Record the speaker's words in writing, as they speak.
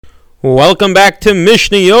Welcome back to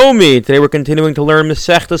Mishna Yomi. Today we're continuing to learn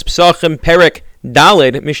Masechtas Pesachim, Perek,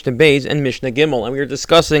 Daled, Mishna Beis, and Mishna Gimel. And we are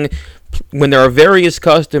discussing when there are various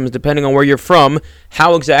customs, depending on where you're from,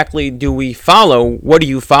 how exactly do we follow? What do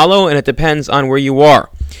you follow? And it depends on where you are.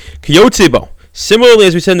 Kiyotzibo. Similarly,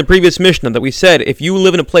 as we said in the previous Mishnah, that we said, if you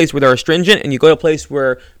live in a place where they're stringent and you go to a place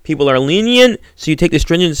where people are lenient, so you take the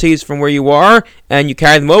stringencies from where you are and you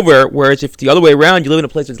carry them over, whereas if the other way around, you live in a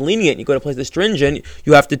place that's lenient and you go to a place that's stringent,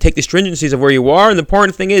 you have to take the stringencies of where you are. And the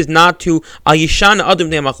important thing is not to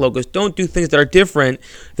don't do things that are different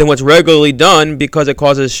than what's regularly done because it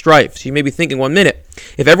causes strife. So you may be thinking, 1 minute,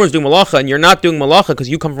 if everyone's doing malacha and you're not doing malacha because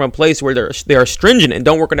you come from a place where they are stringent and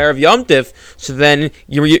don't work on Erev Yom Tif, so then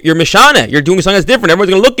you're Mishna, you're doing something that's different.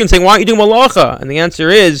 Everyone's going to look and say, why aren't you doing malacha? And the answer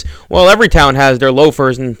is, well, every town has their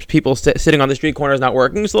loafers and people sitting on the street corners not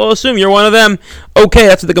working, so they'll assume you're one of them. Okay,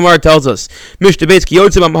 that's what the Gemara tells us. This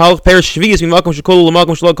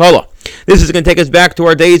is going to take us back to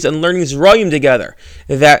our days and learning Zrayim together,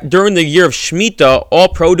 that during the year of Shemitah, all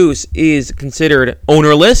produce is considered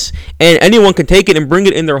ownerless, and anyone can take it and bring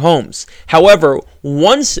it in their homes. However,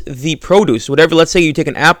 once the produce, whatever, let's say you take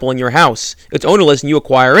an apple in your house, it's ownerless and you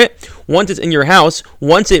acquire it. Once it's in your house,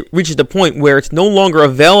 once it reaches the point where it's no longer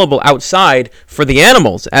available outside for the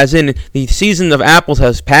animals, as in the season of apples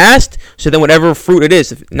has passed, so then whatever fruit it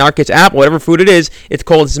is, in our case apple, whatever fruit it is, it's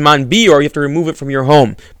called Zman Biur, or you have to remove it from your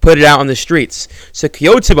home, put it out on the streets. So this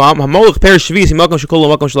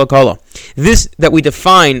that we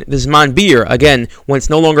define the Zman Biur, again, when it's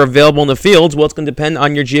no longer available in the fields, well, it's going to depend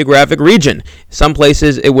on your geographic region. Some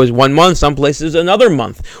places it was 1 month, some places another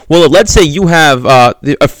month. Well, let's say you have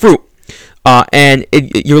a fruit, and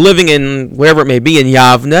you're living in wherever it may be in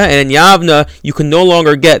Yavna, and in Yavna you can no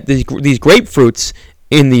longer get these grapefruits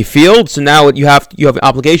in the field, so now you have an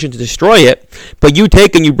obligation to destroy it, but you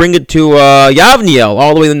take and you bring it to Yavniel,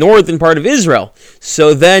 all the way in the northern part of Israel.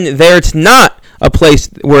 So then there it's not a place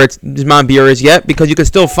where it's Zman Biur is yet, because you can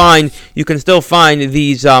still find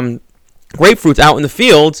these grapefruits out in the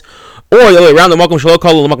fields. Or the other way around, the makom shelo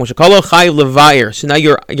chayiv levayer. So now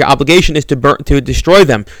your obligation is to destroy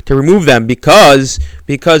them, to remove them, because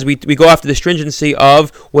we go after the stringency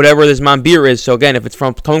of whatever the Zman Biur is. So again, if it's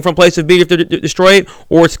coming from a place of Biur, you have to destroy it,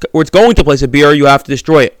 or it's going to a place of Biur, you have to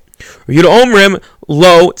destroy it. Rehuda omrim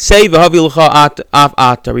lo say v'havi l'cha af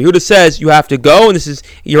ata. Rehuda says you have to go,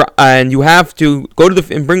 and you have to go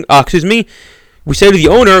to and bring. We say to the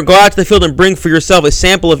owner, go out to the field and bring for yourself a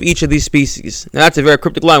sample of each of these species. Now that's a very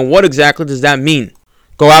cryptic line. What exactly does that mean?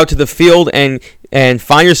 Go out to the field and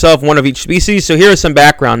find yourself one of each species. So here is some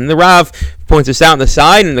background. And the Rav points this out on the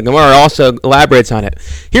side, and the Gemara also elaborates on it.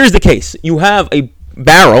 Here's the case. You have a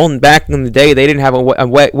barrel, and back in the day they didn't have a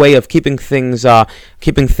way of keeping things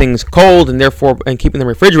cold and keeping them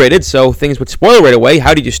refrigerated, so things would spoil right away.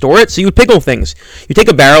 How did you store it? So you would pickle things. You take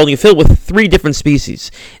a barrel and you fill it with 3 different species.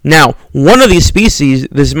 Now, one of these species,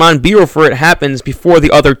 the Zman Biur for it, happens before the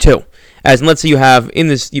other 2. As in, let's say you have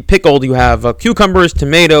cucumbers,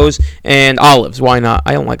 tomatoes, and olives. Why not?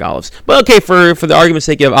 I don't like olives. But okay, for the argument's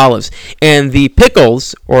sake, you have olives. And the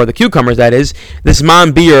pickles, or the cucumbers that is, this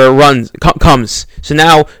Zman Biur comes. So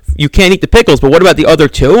now you can't eat the pickles, but what about the other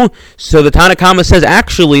 2? So the Tanna Kama says,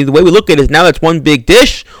 actually, the way we look at it is now that's one big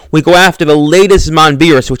dish, we go after the latest Zman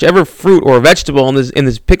Biur. So whichever fruit or vegetable in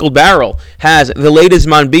this pickled barrel has the latest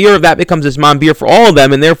Zman Biur, that becomes a Zman Biur for all of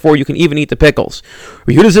them, and therefore you can even eat the pickles.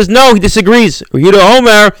 Rehuda says, no, he disagrees. Rehuda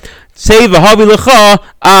Omer, say v'havi lecha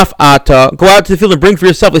af ata. Go out to the field and bring for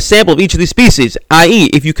yourself a sample of each of these species. I.e.,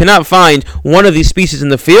 if you cannot find one of these species in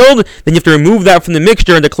the field, then you have to remove that from the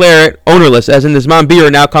mixture and declare it ownerless, as in the Zman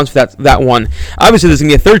Biur now comes for that one. Obviously, there's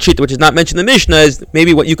going to be a third sheet, which is not mentioned in the Mishnah, is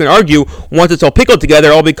maybe what you can argue, once it's all pickled together,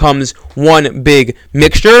 it all becomes one big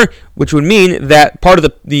mixture, which would mean that part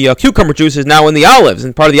of the cucumber juice is now in the olives,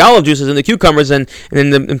 and part of the olive juice is in the cucumbers, and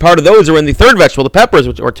part of those are in the third vegetable, the peppers,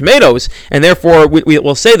 or tomatoes, and therefore we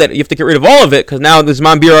will say that you have to get rid of all of it, because now the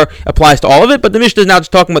Zman Biur applies to all of it. But the Mishnah is now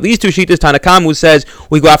just talking about these 2 sheetas, Tanna Kama, who says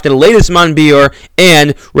we go after the latest Zman Biur,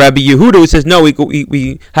 and Rabbi Yehuda, who says no,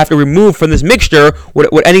 we have to remove from this mixture what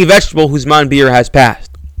any vegetable whose Zman Biur has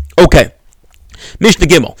passed. Okay. Mishna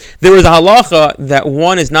Gimel. There is a halacha that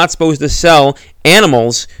one is not supposed to sell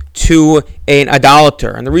animals to an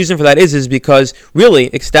idolater. And the reason for that is because really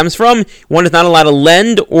it stems from one is not allowed to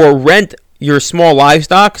lend or rent your small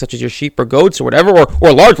livestock, such as your sheep or goats or whatever,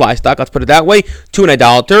 or large livestock, let's put it that way, to an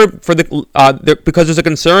idolater because there's a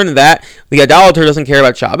concern that the idolater doesn't care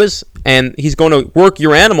about Shabbos and he's going to work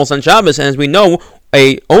your animals on Shabbos. And as we know,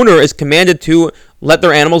 a owner is commanded to let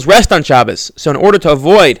their animals rest on Shabbos. So in order to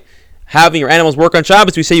avoid having your animals work on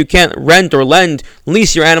Shabbos, we say you can't rent or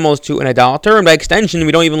lease your animals to an idolater, and by extension,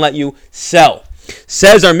 we don't even let you sell.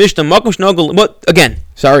 Says our Mishna, there's going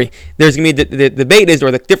to be the debate is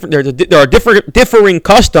there are differing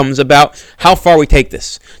customs about how far we take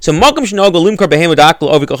this. So if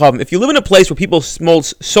you live in a place where people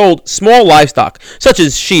sold small livestock, such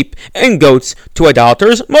as sheep and goats, to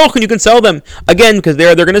idolaters, you can sell them. Again, because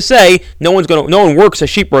they're going to say no one works a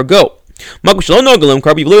sheep or a goat. If you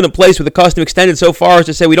live in a place where the custom extended so far as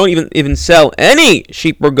to say we don't even sell any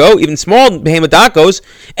sheep or goat, even small behemoths,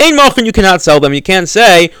 you cannot sell them. You can't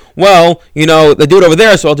say, well, they do it over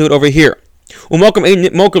there, so I'll do it over here. But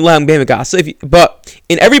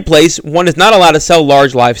in every place, one is not allowed to sell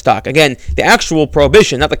large livestock. Again, the actual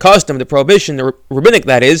prohibition, not the custom, the prohibition, the rabbinic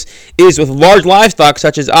that is with large livestock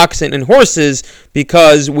such as oxen and horses,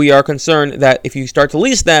 because we are concerned that if you start to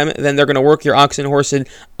lease them, then they're going to work your oxen and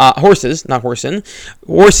horses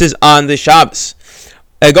on the Shabbos.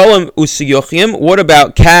 What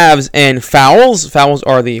about calves and fowls? Fowls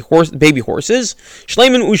are the baby horses.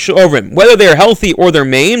 Whether they're healthy or they're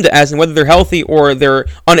maimed, as in whether they're healthy or they're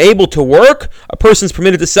unable to work, a person's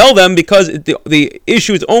permitted to sell them because the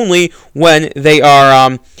issue is only when they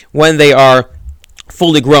are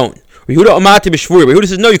fully grown. Yehuda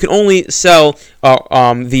says no, you can only sell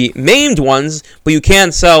the maimed ones, but you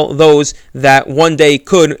can't sell those that one day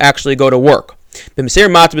could actually go to work. And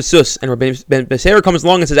Ben Beser comes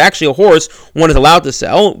along and says actually a horse one is allowed to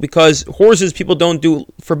sell because horses people don't do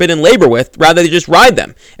forbidden labor with, rather they just ride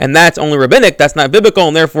them, and that's only rabbinic, that's not biblical,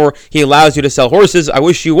 and therefore he allows you to sell horses. I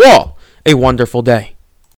wish you all a wonderful day.